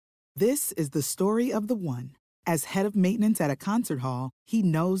This is the story of the one. As head of maintenance at a concert hall, he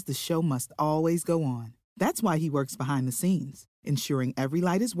knows the show must always go on. That's why he works behind the scenes, ensuring every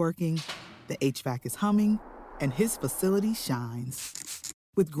light is working, the HVAC is humming, and his facility shines.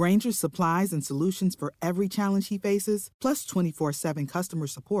 With Grainger's supplies and solutions for every challenge he faces, plus 24/7 customer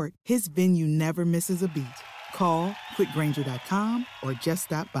support, his venue never misses a beat. Call quickgrainger.com or just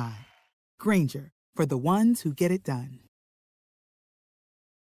stop by. Grainger, for the ones who get it done.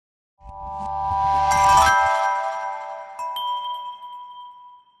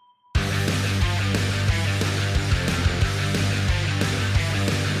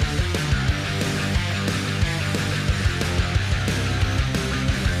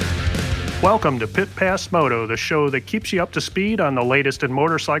 Welcome to Pit Pass Moto, the show that keeps you up to speed on the latest in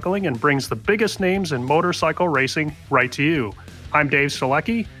motorcycling and brings the biggest names in motorcycle racing right to you. I'm Dave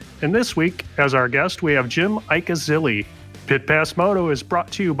Selecki, and this week, as our guest, we have Jim Iacozzi. Pit Pass Moto is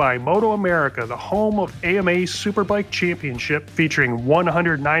brought to you by Moto America, the home of AMA Superbike Championship, featuring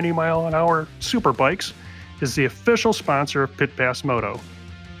 190-mile-an-hour superbikes, is the official sponsor of Pit Pass Moto.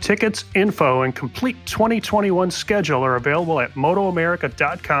 Tickets, info, and complete 2021 schedule are available at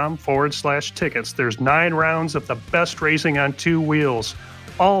motoamerica.com/tickets. There's 9 rounds of the best racing on 2 wheels.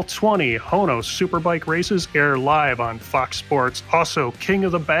 All 20 Hono Superbike races air live on Fox Sports. Also, King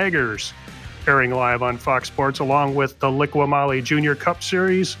of the Baggers airing live on Fox Sports, along with the Liqui Junior Cup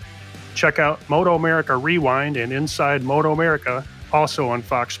Series. Check out Moto America Rewind and Inside Moto America, also on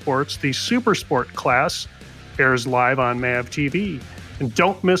Fox Sports. The Supersport class airs live on MAV TV. And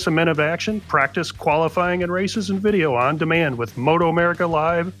don't miss a minute of action, practice, qualifying, and races and video on demand with Moto America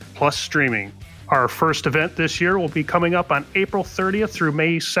Live plus streaming. Our first event this year will be coming up on April 30th through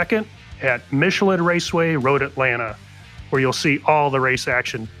May 2nd at Michelin Raceway, Road Atlanta, where you'll see all the race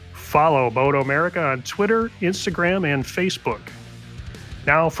action. Follow Moto America on Twitter, Instagram, and Facebook.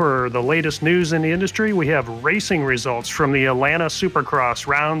 Now for the latest news in the industry, we have racing results from the Atlanta Supercross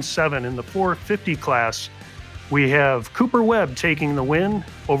Round 7 in the 450 class. We have Cooper Webb taking the win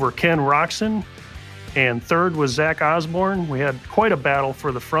over Ken Roczen, and third was Zach Osborne. We had quite a battle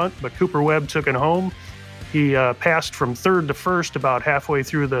for the front, but Cooper Webb took it home. He passed from third to first about halfway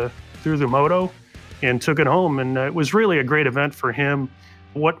through the moto and took it home, and it was really a great event for him.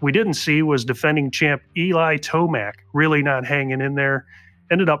 What we didn't see was defending champ Eli Tomac really not hanging in there.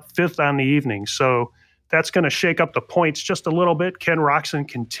 Ended up 5th on the evening, so that's going to shake up the points just a little bit. Ken Roczen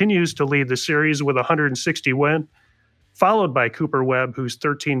continues to lead the series with 160 win, followed by Cooper Webb, who's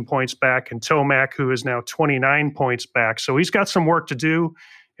 13 points back, and Tomac, who is now 29 points back. So he's got some work to do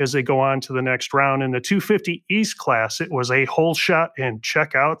as they go on to the next round. In the 250 East class, it was a whole shot and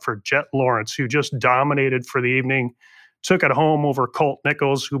check out for Jet Lawrence, who just dominated for the evening, took it home over Colt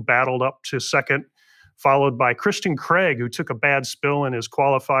Nichols, who battled up to second, followed by Christian Craig, who took a bad spill in his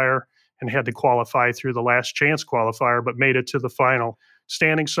qualifier and had to qualify through the last chance qualifier, but made it to the final.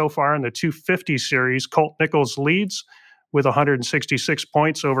 Standing so far in the 250 series, Colt Nichols leads with 166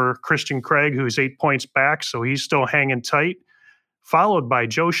 points over Christian Craig, who's 8 points back, so he's still hanging tight. Followed by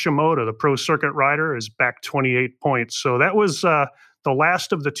Joe Shimoda, the pro circuit rider, is back 28 points. So that was the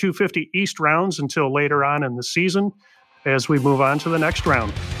last of the 250 East rounds until later on in the season as we move on to the next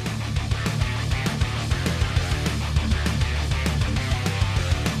round.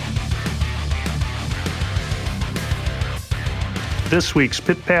 This week's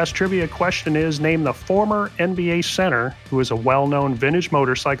Pit Pass trivia question is, name the former NBA center who is a well-known vintage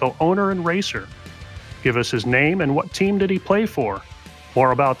motorcycle owner and racer. Give us his name and what team did he play for.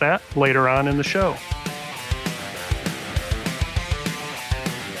 More about that later on in the show.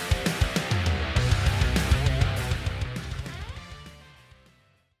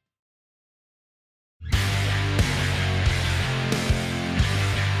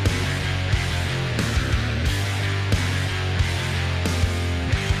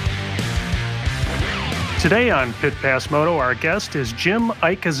 Today on Pit Pass Moto, our guest is Jim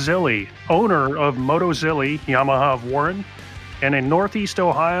Iacozzi, owner of Motozilli, Yamaha of Warren, and a Northeast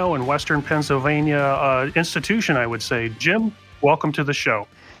Ohio and Western Pennsylvania institution, I would say. Jim, welcome to the show.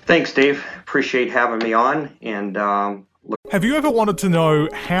 Thanks, Dave. Appreciate having me on. And have you ever wanted to know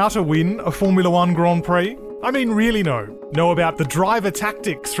how to win a Formula One Grand Prix? I mean, really know about the driver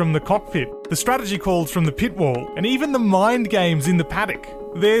tactics from the cockpit, the strategy calls from the pit wall, and even the mind games in the paddock.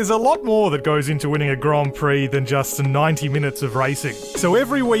 There's a lot more that goes into winning a Grand Prix than just 90 minutes of racing. So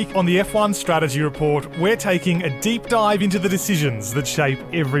every week on the F1 Strategy Report, we're taking a deep dive into the decisions that shape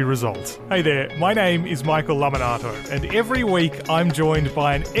every result. Hey there, my name is Michael Laminato, and every week I'm joined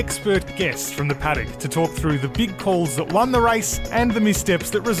by an expert guest from the paddock to talk through the big calls that won the race and the missteps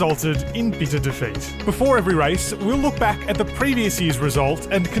that resulted in bitter defeat. Before every race, we'll look back at the previous year's result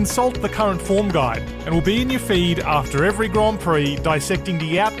and consult the current form guide, and we'll be in your feed after every Grand Prix dissecting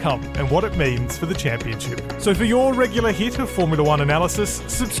the outcome and what it means for the championship. So for your regular hit of Formula One analysis,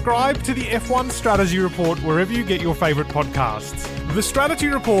 subscribe to the F1 Strategy Report wherever you get your favourite podcasts. The Strategy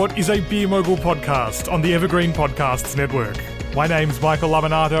Report is a Beer Mogul podcast on the Evergreen Podcasts Network. My name's Michael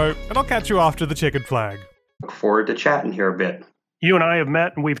Laminato, and I'll catch you after the checkered flag. Look forward to chatting here a bit. You and I have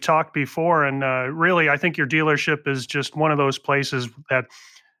met and we've talked before, and really, I think your dealership is just one of those places that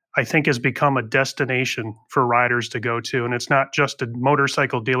I think has become a destination for riders to go to. And it's not just a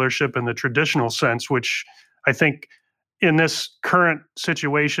motorcycle dealership in the traditional sense, which I think in this current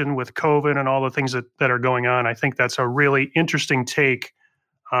situation with COVID and all the things that are going on, I think that's a really interesting take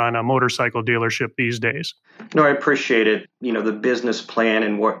on a motorcycle dealership these days. No, I appreciate it. You know, the business plan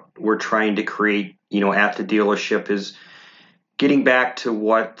and what we're trying to create, at the dealership is getting back to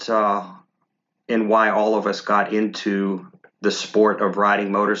what and why all of us got into the sport of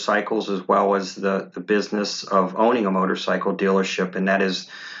riding motorcycles, as well as the business of owning a motorcycle dealership. And that is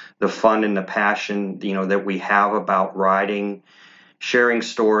the fun and the passion, that we have about riding, sharing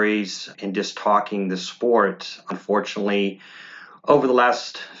stories, and just talking the sport. Unfortunately, over the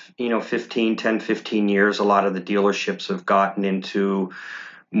last, 15 years, a lot of the dealerships have gotten into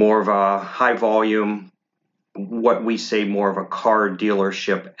more of a high volume, what we say more of a car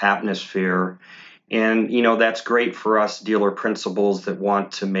dealership atmosphere. And, that's great for us dealer principals that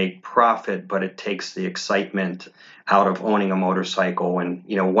want to make profit, but it takes the excitement out of owning a motorcycle. And,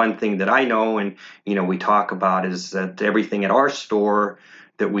 one thing that I know and, we talk about is that everything at our store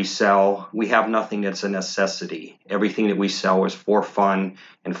that we sell, we have nothing that's a necessity. Everything that we sell is for fun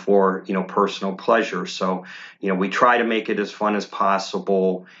and for, personal pleasure. So, we try to make it as fun as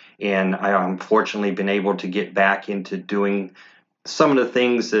possible. And I unfortunately been able to get back into doing some of the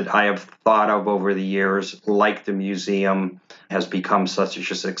things that I have thought of over the years, like the museum, has become such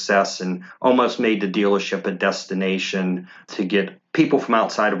a success and almost made the dealership a destination to get people from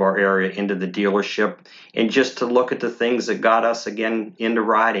outside of our area into the dealership and just to look at the things that got us again into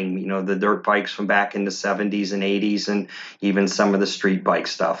riding, the dirt bikes from back in the 70s and 80s and even some of the street bike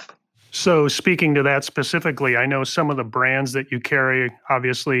stuff. So speaking to that specifically, I know some of the brands that you carry,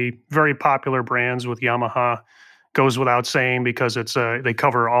 obviously very popular brands with Yamaha. Goes without saying because it's they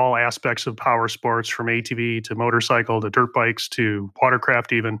cover all aspects of power sports from ATV to motorcycle to dirt bikes to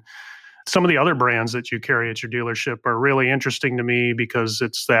watercraft even. Some of the other brands that you carry at your dealership are really interesting to me because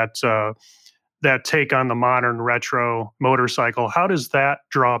it's that take on the modern retro motorcycle. How does that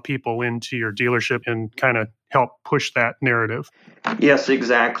draw people into your dealership and kind of help push that narrative? Yes,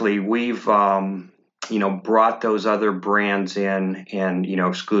 exactly. We've brought those other brands in and,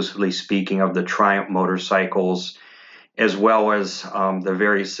 exclusively speaking of the Triumph motorcycles, as well as the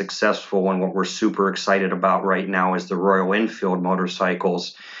very successful and what we're super excited about right now is the Royal Enfield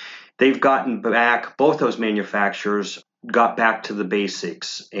motorcycles. They've gotten back, both those manufacturers got back to the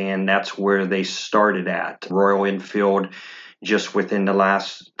basics, and that's where they started at. Royal Enfield, just within the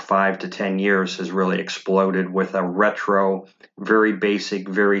last 5 to 10 years, has really exploded with a retro, very basic,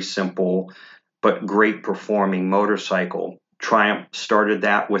 very simple, but great performing motorcycle. Triumph started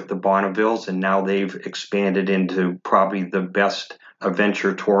that with the Bonnevilles, and now they've expanded into probably the best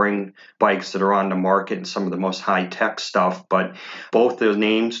adventure touring bikes that are on the market and some of the most high-tech stuff. But both those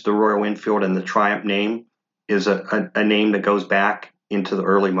names, the Royal Enfield and the Triumph name, is a name that goes back into the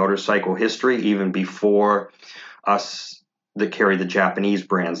early motorcycle history, even before us that carry the Japanese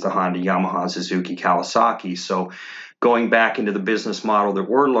brands, the Honda, Yamaha, Suzuki, Kawasaki. So going back into the business model that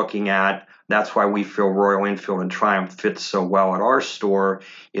we're looking at, that's why we feel Royal Enfield and Triumph fits so well at our store,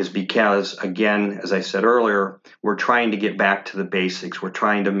 is because, again, as I said earlier, we're trying to get back to the basics. We're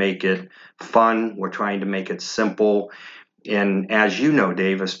trying to make it fun. We're trying to make it simple. And as you know,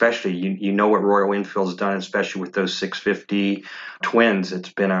 Dave, especially, you know what Royal Enfield's done, especially with those 650 twins.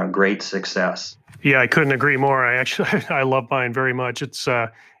 It's been a great success. Yeah, I couldn't agree more. I love mine very much. It's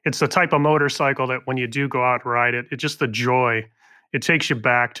the type of motorcycle that when you do go out and ride it, it's just the joy. It takes you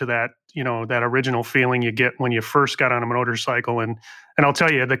back to that, that original feeling you get when you first got on a motorcycle. And I'll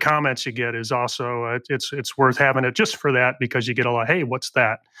tell you, the comments you get is also, it's worth having it just for that, because you get a lot, hey, what's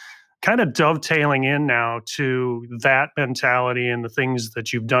that? Kind of dovetailing in now to that mentality and the things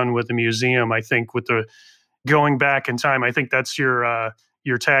that you've done with the museum. I think with the going back in time, I think that's your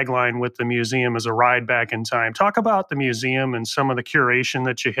your tagline with the museum is a ride back in time. Talk about the museum and some of the curation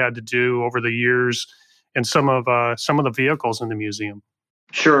that you had to do over the years, and some of the vehicles in the museum.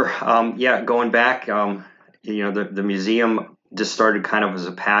 Sure. Yeah, going back, the museum just started kind of as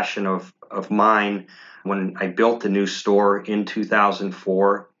a passion of mine. When I built the new store in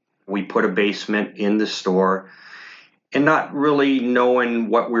 2004, we put a basement in the store, and not really knowing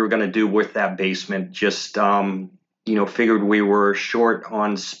what we were going to do with that basement, just figured we were short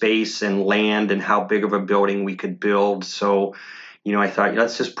on space and land and how big of a building we could build. So, I thought,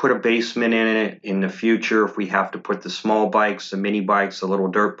 let's just put a basement in it. In the future, if we have to put the small bikes, the mini bikes, the little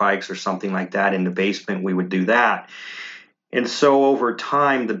dirt bikes or something like that in the basement, we would do that. And so over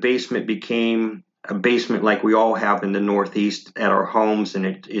time, the basement became a basement like we all have in the Northeast at our homes,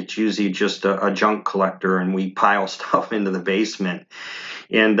 and it's usually just a junk collector, and we pile stuff into the basement.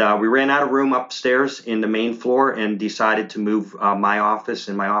 And we ran out of room upstairs in the main floor and decided to move my office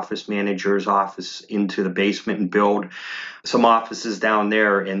and my office manager's office into the basement and build some offices down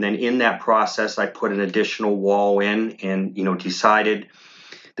there. And then in that process, I put an additional wall in and, decided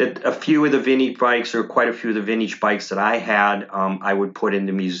that a few of the vintage bikes, or quite a few of the vintage bikes that I had, I would put in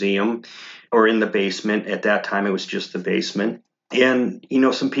the museum or in the basement. At that time, it was just the basement. And,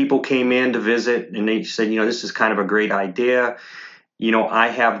 some people came in to visit and they said, this is kind of a great idea. I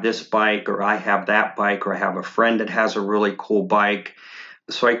have this bike, or I have that bike, or I have a friend that has a really cool bike.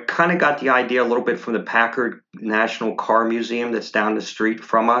 So I kind of got the idea a little bit from the Packard National Car Museum that's down the street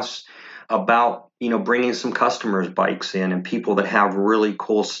from us about, bringing some customers' bikes in and people that have really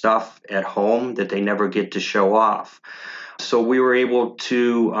cool stuff at home that they never get to show off. So we were able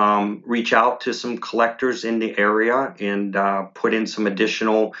to reach out to some collectors in the area and put in some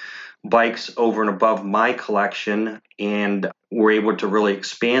additional bikes over and above my collection, and we're able to really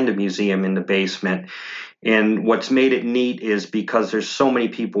expand the museum in the basement. And what's made it neat is because there's so many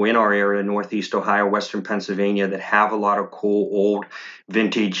people in our area, Northeast Ohio, Western Pennsylvania, that have a lot of cool old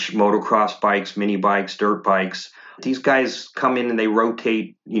vintage motocross bikes, mini bikes, dirt bikes. These guys come in and they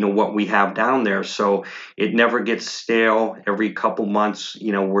rotate, what we have down there. So it never gets stale. Every couple months,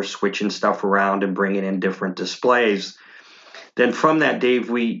 we're switching stuff around and bringing in different displays. Then from that,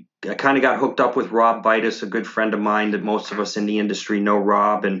 Dave, I kind of got hooked up with Rob Vitus, a good friend of mine that most of us in the industry know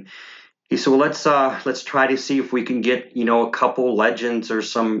Rob. And he said, well, let's try to see if we can get, a couple legends or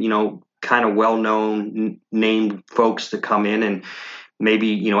some, kind of well-known named folks to come in and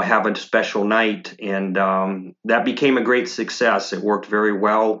maybe, have a special night. And that became a great success. It worked very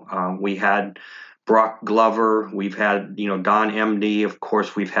well. We had Brock Glover. We've had, Don Emdy. Of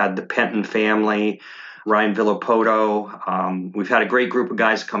course, we've had the Penton family. Ryan Villapoto. We've had a great group of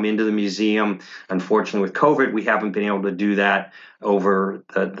guys come into the museum. Unfortunately, with COVID, we haven't been able to do that over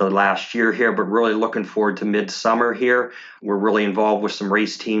the last year here, but really looking forward to midsummer here. We're really involved with some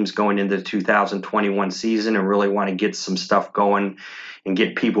race teams going into the 2021 season and really want to get some stuff going and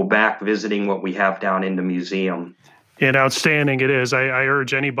get people back visiting what we have down in the museum. And outstanding it is. I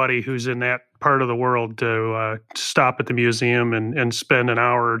urge anybody who's in that part of the world to stop at the museum and spend an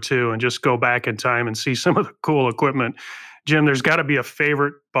hour or two and just go back in time and see some of the cool equipment. Jim, there's got to be a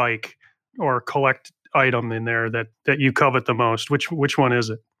favorite bike or collect item in there that you covet the most. Which one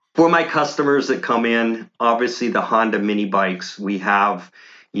is it? For my customers that come in, obviously the Honda mini bikes. We have,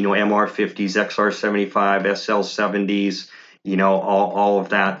 MR50s, XR75, SL70s, all of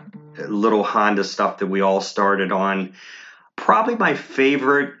that little Honda stuff that we all started on. Probably my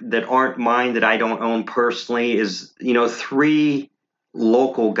favorite that aren't mine, that I don't own personally, is, three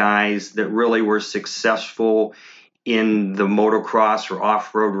local guys that really were successful in the motocross or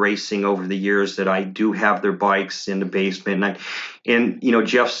off-road racing over the years that I do have their bikes in the basement. And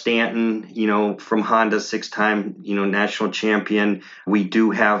Jeff Stanton, from Honda, 6-time, national champion. We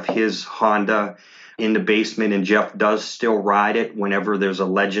do have his Honda in the basement, and Jeff does still ride it whenever there's a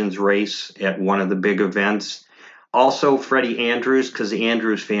Legends race at one of the big events. Also, Freddie Andrews, because the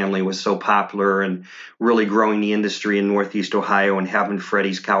Andrews family was so popular and really growing the industry in Northeast Ohio, and having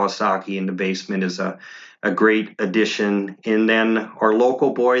Freddie's Kawasaki in the basement is a great addition. And then our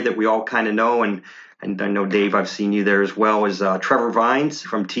local boy that we all kind of know, and I know, Dave, I've seen you there as well, is Trevor Vines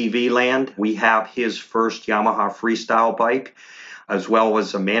from TV Land. We have his first Yamaha Freestyle bike, as well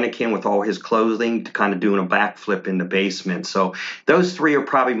as a mannequin with all his clothing, to kind of doing a backflip in the basement. So those three are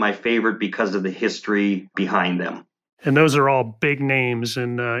probably my favorite because of the history behind them. And those are all big names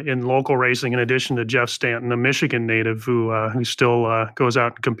in local racing, in addition to Jeff Stanton, a Michigan native who still goes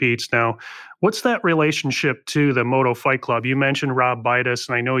out and competes now. What's that relationship to the Moto Fight Club? You mentioned Rob Vitus,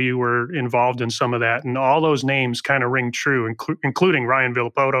 and I know you were involved in some of that, and all those names kind of ring true, including Ryan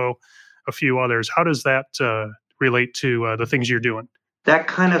Villapoto, a few others. How does that relate to the things you're doing? That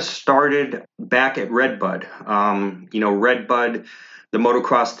kind of started back at Redbud. Redbud, the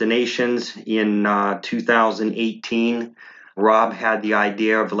Motocross the Nations in 2018. Rob had the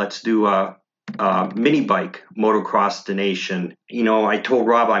idea of let's do a mini bike motocross the nation. I told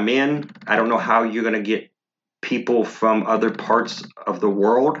Rob I'm in. I don't know how you're going to get people from other parts of the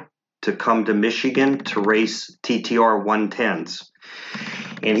world to come to Michigan to race TTR 110s.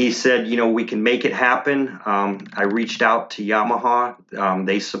 And he said, we can make it happen. I reached out to Yamaha.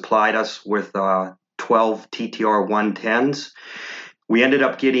 They supplied us with 12 TTR 110s. We ended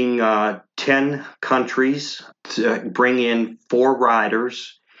up getting 10 countries to bring in 4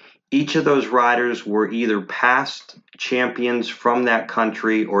 riders. Each of those riders were either past champions from that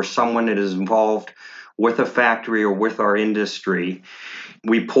country or someone that is involved with a factory or with our industry.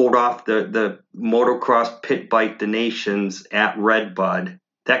 We pulled off the motocross pit bike the nations at Redbud.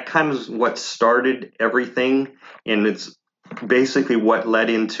 That kind of what started everything, and it's basically what led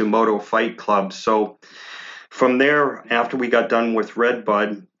into Moto Fight Club. So from there, after we got done with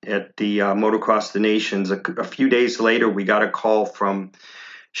Redbud at the Motocross the Nations, a few days later, we got a call from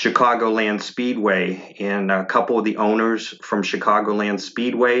Chicagoland Speedway, and a couple of the owners from Chicagoland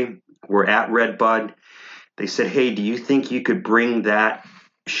Speedway were at Redbud. They said, hey, do you think you could bring that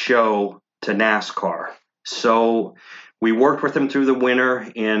show to NASCAR? So we worked with them through the winter,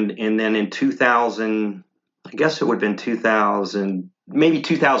 and then in 2000, I guess it would have been 2000, maybe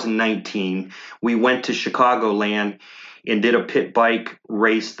 2019, we went to Chicagoland and did a pit bike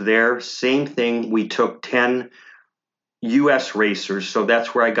race there. Same thing, we took 10 U.S. racers, so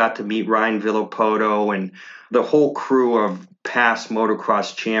that's where I got to meet Ryan Villopoto and the whole crew of past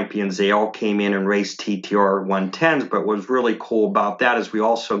motocross champions. They all came in and raced TTR 110s, but what was really cool about that is we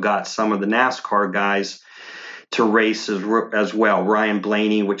also got some of the NASCAR guys to race as well. Ryan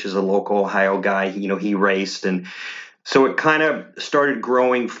Blaney, which is a local Ohio guy, he raced. And so it kind of started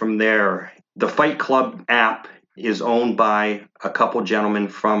growing from there. The Fight Club app is owned by a couple gentlemen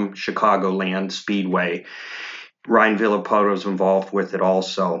from Chicagoland Speedway. Ryan Villopoto is involved with it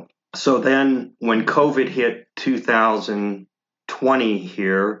also. So then when COVID hit 2020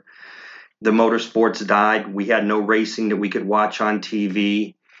 here, the motorsports died. We had no racing that we could watch on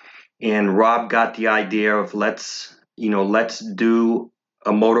TV. And Rob got the idea of let's do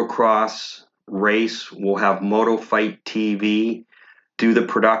a motocross race. We'll have Moto Fight TV, do the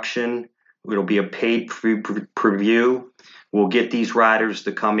production. It'll be a paid preview. We'll get these riders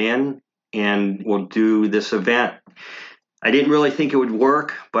to come in and we'll do this event. I didn't really think it would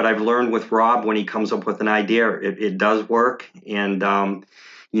work, but I've learned with Rob when he comes up with an idea, it does work. And,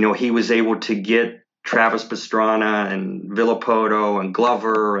 he was able to get Travis Pastrana and Villopoto and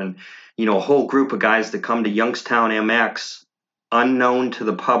Glover and, a whole group of guys that come to Youngstown MX unknown to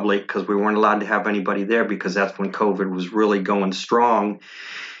the public because we weren't allowed to have anybody there because that's when COVID was really going strong.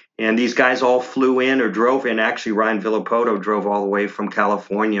 And these guys all flew in or drove in. Actually, Ryan Villopoto drove all the way from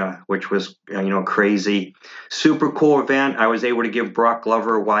California, which was, crazy. Super cool event. I was able to give Brock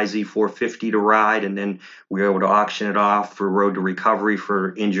Glover a YZ450 to ride, and then we were able to auction it off for Road to Recovery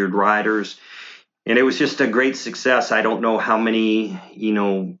for injured riders. And it was just a great success. I don't know how many,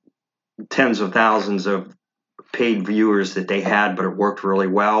 tens of thousands of paid viewers that they had, but it worked really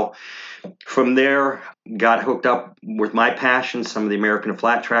well. From there, got hooked up with my passion, some of the American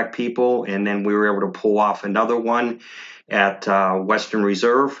Flat Track people, and then we were able to pull off another one at Western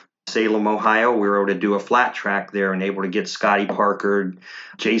Reserve, Salem, Ohio. We were able to do a flat track there and able to get Scotty Parker,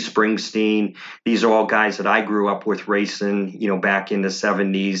 Jay Springsteen. These are all guys that I grew up with racing, back in the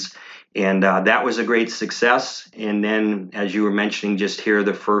 70s. And that was a great success. And then, as you were mentioning just here,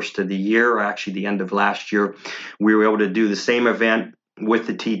 the first of the year, or actually the end of last year, we were able to do the same event with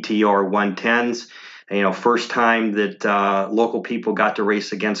the TTR 110s. First time that local people got to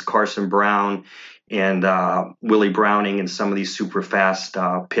race against Carson Brown and Willie Browning and some of these super fast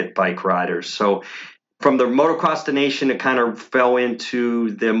pit bike riders. So from the Motocross the Nation, it kind of fell into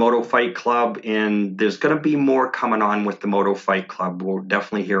the Moto Fight Club, and there's going to be more coming on with the Moto Fight Club. We'll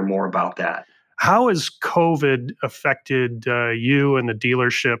definitely hear more about that. How has COVID affected you and the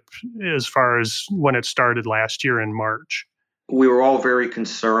dealership as far as when it started last year in March? We were all very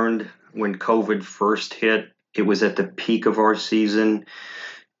concerned when COVID first hit. It was at the peak of our season.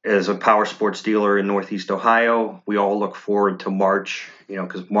 As a power sports dealer in Northeast Ohio, we all look forward to March,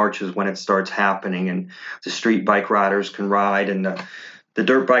 because March is when it starts happening and the street bike riders can ride and the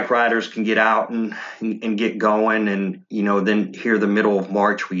dirt bike riders can get out and get going. And, then here the middle of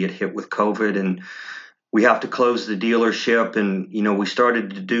March, we get hit with COVID and we have to close the dealership. And, we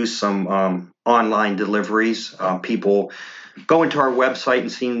started to do some online deliveries. People going to our website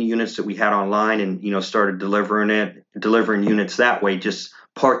and seeing the units that we had online and, started delivering it. delivering units that way, just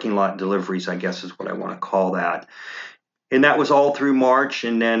parking lot deliveries, I guess is what I want to call that. And that was all through March.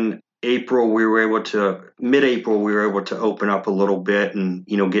 And then mid-April, we were able to open up a little bit and,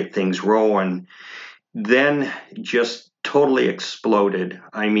 get things rolling. Then just totally exploded.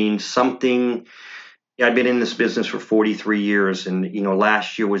 I mean, I've been in this business for 43 years. And,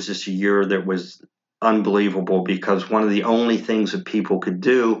 last year was just a year that was unbelievable, because one of the only things that people could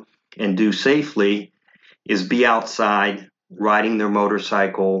do and do safely is be outside, riding their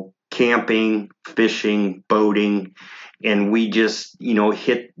motorcycle, camping, fishing, boating. And we just,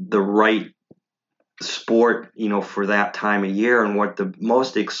 hit the right sport, for that time of year. And what the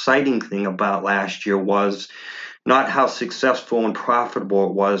most exciting thing about last year was not how successful and profitable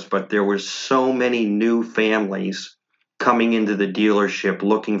it was, but there were so many new families coming into the dealership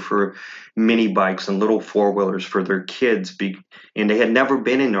looking for mini bikes and little four-wheelers for their kids. And they had never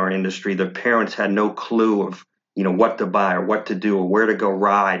been in our industry. The parents had no clue of, what to buy or what to do or where to go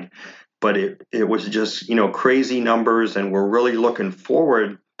ride. But it was just, crazy numbers. And we're really looking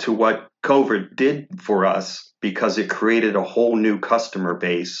forward to what COVID did for us, because it created a whole new customer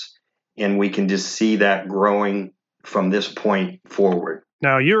base. And we can just see that growing from this point forward.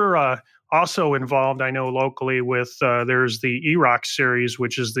 Now, you're also involved, I know, locally with there's the EROC Series,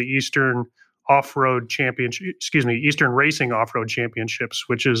 which is the Eastern Eastern Racing Off-Road Championships,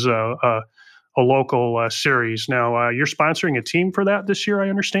 which is a local series. Now, you're sponsoring a team for that this year, I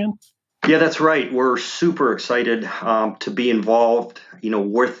understand? Yeah, that's right. We're super excited to be involved,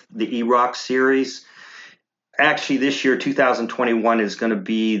 with the EROC Series. Actually, this year, 2021, is going to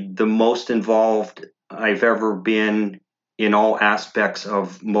be the most involved I've ever been in all aspects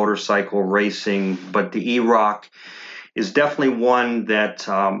of motorcycle racing. But the EROC is definitely one that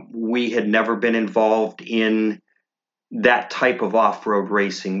we had never been involved in that type of off-road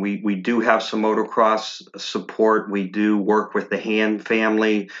racing. We do have some motocross support. We do work with the Hand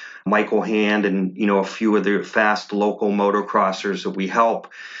family, Michael Hand, and a few of the fast local motocrossers that we help.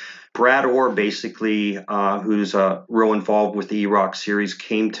 Brad Orr, basically, who's real involved with the EROC Series,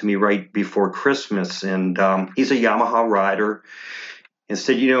 came to me right before Christmas, and he's a Yamaha rider, and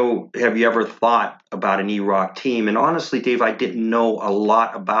said, have you ever thought about an EROC team? And honestly, Dave, I didn't know a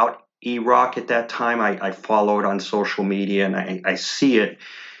lot about EROC at that time. I follow it on social media, and I see it.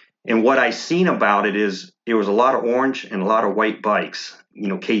 And what I seen about it is it was a lot of orange and a lot of white bikes,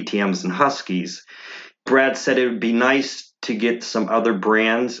 KTMs and Huskies. Brad said it would be nice to get some other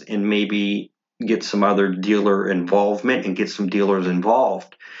brands and maybe get some other dealer involvement and get some dealers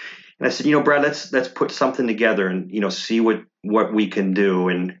involved. And I said, Brad, let's put something together and, see what we can do.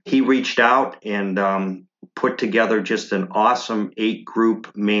 And he reached out and put together just an awesome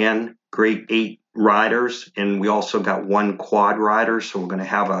 8-group great 8 riders. And we also got 1 quad rider. So we're going to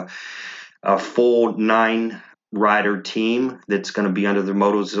have a full 9-rider team that's going to be under the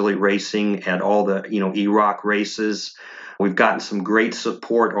MotoZilli Racing at all the, EROC races. We've gotten some great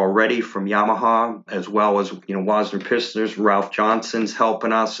support already from Yamaha, as well as, Wasner Pistons. Ralph Johnson's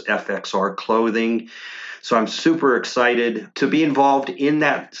helping us, FXR Clothing. So I'm super excited to be involved in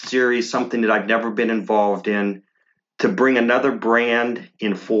that series, something that I've never been involved in, to bring another brand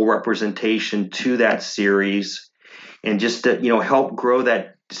in full representation to that series, and just to, help grow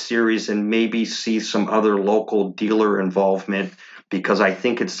that series and maybe see some other local dealer involvement, because I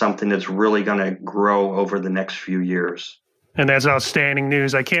think it's something that's really going to grow over the next few years. And that's outstanding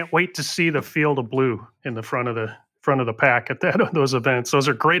news. I can't wait to see the field of blue in the front of the pack at those events. Those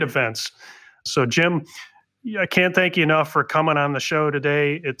are great events. So, Jim, I can't thank you enough for coming on the show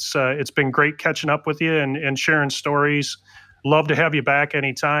today. It's been great catching up with you and sharing stories. Love to have you back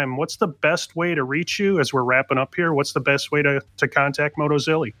anytime. What's the best way to reach you as we're wrapping up here? What's the best way to contact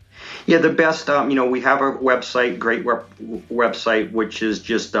MotoZilli? Yeah, the best, we have a website, great website, which is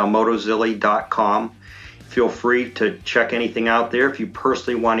just motozilli.com. Feel free to check anything out there. If you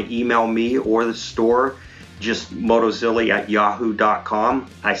personally want to email me or the store, just motozilli@yahoo.com.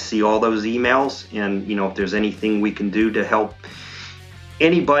 I see all those emails, and if there's anything we can do to help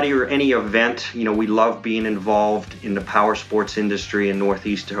anybody or any event, we love being involved in the power sports industry in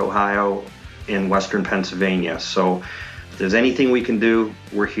Northeast Ohio and Western Pennsylvania. So if there's anything we can do,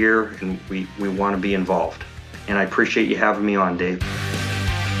 we're here, and we want to be involved. And I appreciate you having me on, Dave.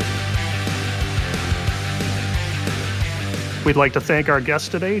 We'd like to thank our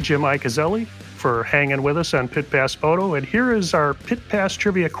guest today, Jim Iacozzelli, for hanging with us on Pit Pass Moto. And here is our Pit Pass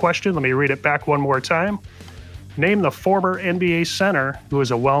trivia question. Let me read it back one more time. Name the former NBA center who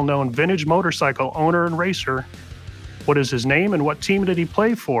is a well-known vintage motorcycle owner and racer. What is his name and what team did he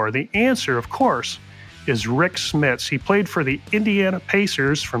play for? The answer, of course, is Rick Smits. He played for the Indiana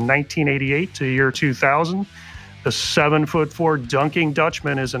Pacers from 1988 to the year 2000. The 7'4" dunking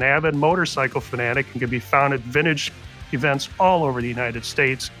Dutchman is an avid motorcycle fanatic and can be found at vintage events all over the United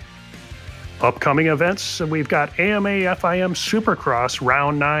States. Upcoming events, we've got AMA FIM Supercross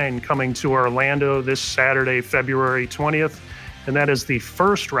Round 9 coming to Orlando this Saturday, February 20th, and that is the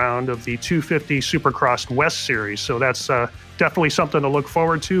first round of the 250 Supercross West Series, so that's definitely something to look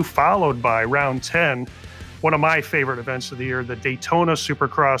forward to, followed by Round 10, one of my favorite events of the year, the Daytona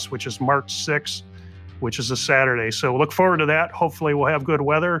Supercross, which is March 6th, which is a Saturday. So look forward to that. Hopefully we'll have good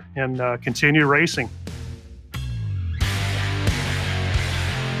weather and continue racing.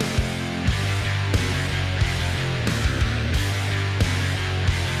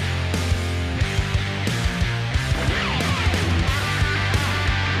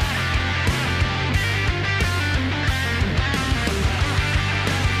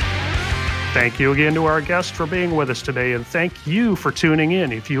 Thank you again to our guest for being with us today, and thank you for tuning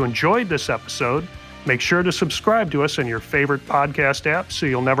in. If you enjoyed this episode, make sure to subscribe to us in your favorite podcast app so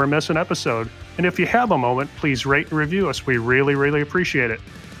you'll never miss an episode. And if you have a moment, please rate and review us. We really, really appreciate it.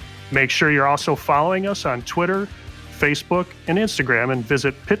 Make sure you're also following us on Twitter, Facebook, and Instagram, and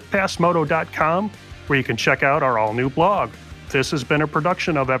visit pitpassmoto.com where you can check out our all-new blog. This has been a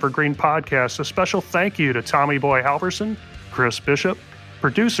production of Evergreen Podcasts. A special thank you to Tommy Boy Halverson, Chris Bishop,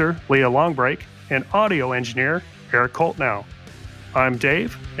 producer Leah Longbreak, and audio engineer Eric Coltnow. I'm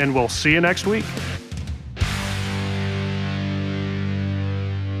Dave, and we'll see you next week.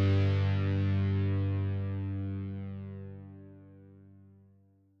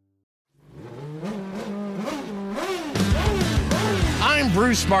 I'm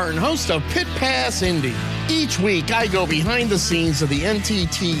Bruce Martin, host of Pit Pass Indy. Each week, I go behind the scenes of the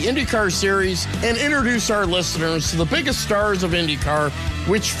NTT IndyCar Series and introduce our listeners to the biggest stars of IndyCar,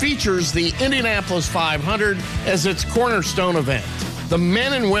 which features the Indianapolis 500 as its cornerstone event. The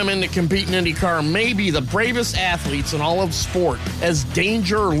men and women that compete in IndyCar may be the bravest athletes in all of sport, as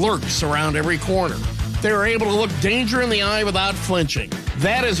danger lurks around every corner. They are able to look danger in the eye without flinching.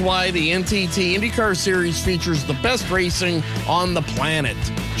 That is why the NTT IndyCar Series features the best racing on the planet.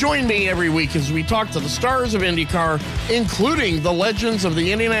 Join me every week as we talk to the stars of IndyCar, including the legends of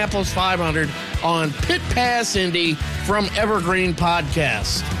the Indianapolis 500 on Pit Pass Indy from Evergreen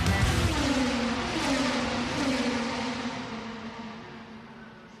Podcasts.